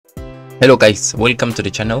Hello guys, welcome to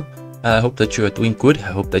the channel. I hope that you are doing good.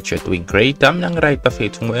 I hope that you are doing great. I'm right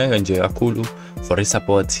perfect for the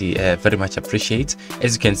support. Very much appreciate.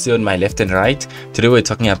 As you can see on my left and right, today we're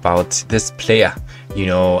talking about this player.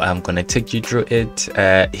 I'm gonna take you through it.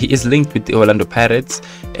 He is linked with the Orlando Pirates,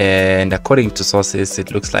 and according to sources,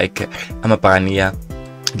 it looks like Amapania,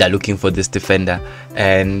 they're looking for this defender.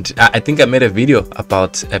 And I think I made a video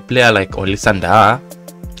about a player like Olisanda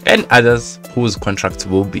and others whose contracts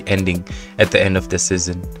will be ending at the end of the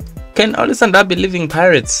season. Can Olisanda be leaving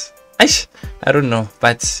Pirates? I don't know,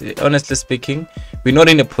 but honestly speaking, we're not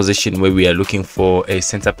in a position where we are looking for a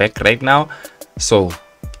center back right now. So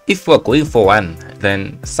if we're going for one,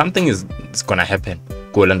 then something is gonna happen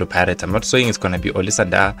to Orlando Pirates. I'm not saying it's gonna be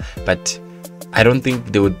Olisanda, but I don't think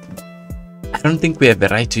we have the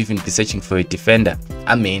right to even be searching for a defender.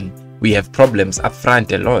 I mean, we have problems up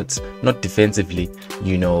front a lot, not defensively,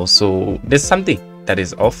 so there's something that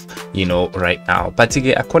is off, right now. But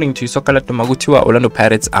again, according to Sokalato Magutiwa, Orlando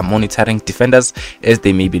Pirates are monitoring defenders as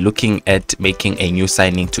they may be looking at making a new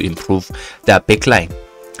signing to improve their backline.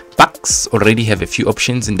 Bucks already have a few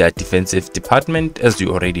options in their defensive department. As you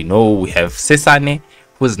already know, we have Sesane,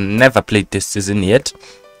 who's never played this season yet.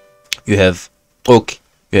 You have Oki,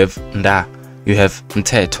 you have Nda, you have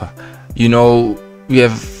Mtetwa, you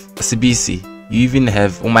have Sibisi, you even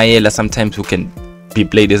have Umayela sometimes, who can be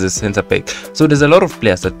played as a center back. So there's a lot of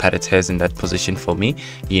players that Pirates has in that position for me,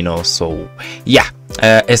 so yeah.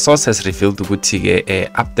 A source has revealed that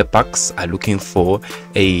up the Bucks are looking for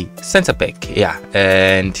a center back,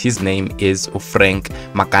 and his name is Frank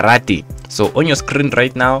Makarati. So on your screen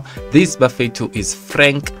right now, this Bafetu is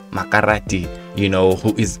Frank Makarati,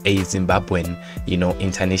 who is a Zimbabwean,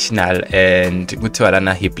 international, and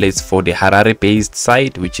Gutwalana, he plays for the Harare based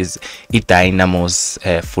side, which is Dynamos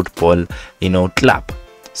football, club.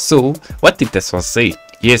 So what did the source say?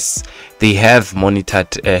 Yes, they have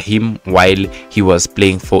monitored him while he was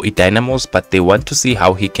playing for Dynamos, but they want to see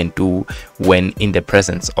how he can do when in the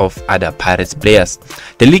presence of other Pirates players.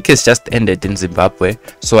 The league has just ended in Zimbabwe,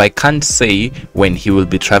 so I can't say when he will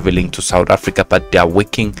be traveling to South Africa, but they are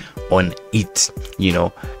working on it,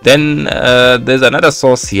 Then there's another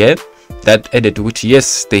source here that added, which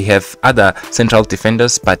yes, they have other central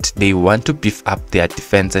defenders, but they want to beef up their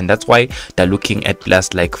defense, and that's why they're looking at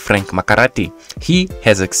players like Frank Makarati. He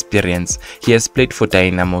has experience. He has played for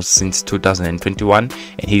Dynamos since 2021,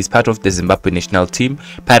 and he's part of the Zimbabwe national team.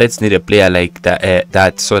 Pirates need a player like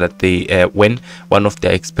that so that they when one of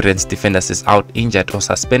their experienced defenders is out, injured, or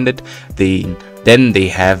suspended, then they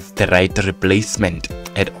have the right replacement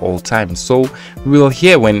at all times. So we will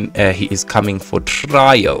hear when he is coming for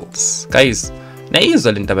trials, guys.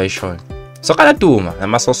 Naizwa lento abayishoyo, so kalatuma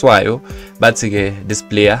namasoswayo, but this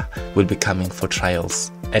player will be coming for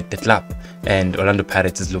trials at the club, and Orlando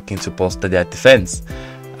Pirates is looking to bolster their defense.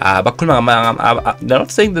 They're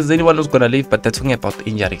not saying there's anyone who's gonna leave, but they're talking about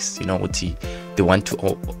injuries. They want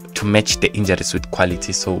to match the injuries with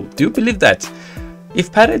quality. So do you believe that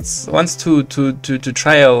if Pirates wants to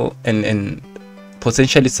trial and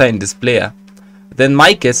potentially sign this player, then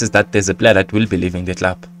my guess is that there's a player that will be leaving the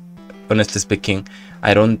club? Honestly speaking,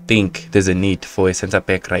 I don't think there's a need for a center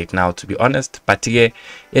back right now, to be honest. But yeah,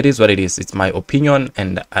 it is what it is. It's my opinion,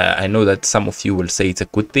 and I know that some of you will say it's a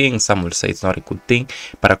good thing, some will say it's not a good thing,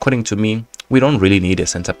 but according to me, we don't really need a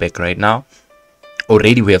center back right now.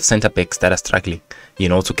 Already we have center backs that are struggling,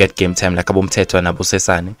 to get game time, like Abumteto and Abu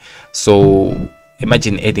Sesane. So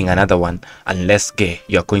imagine adding another one, unless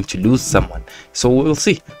you're going to lose someone. So we'll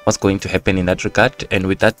see what's going to happen in that regard. And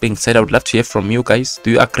with that being said, I would love to hear from you guys.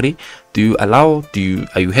 Do you agree? Do you allow?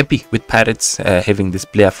 Are you happy with Pirates having this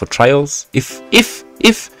player for trials? If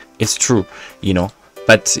it's true,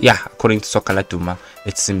 But yeah, according to Sokalatuma,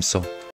 it seems so.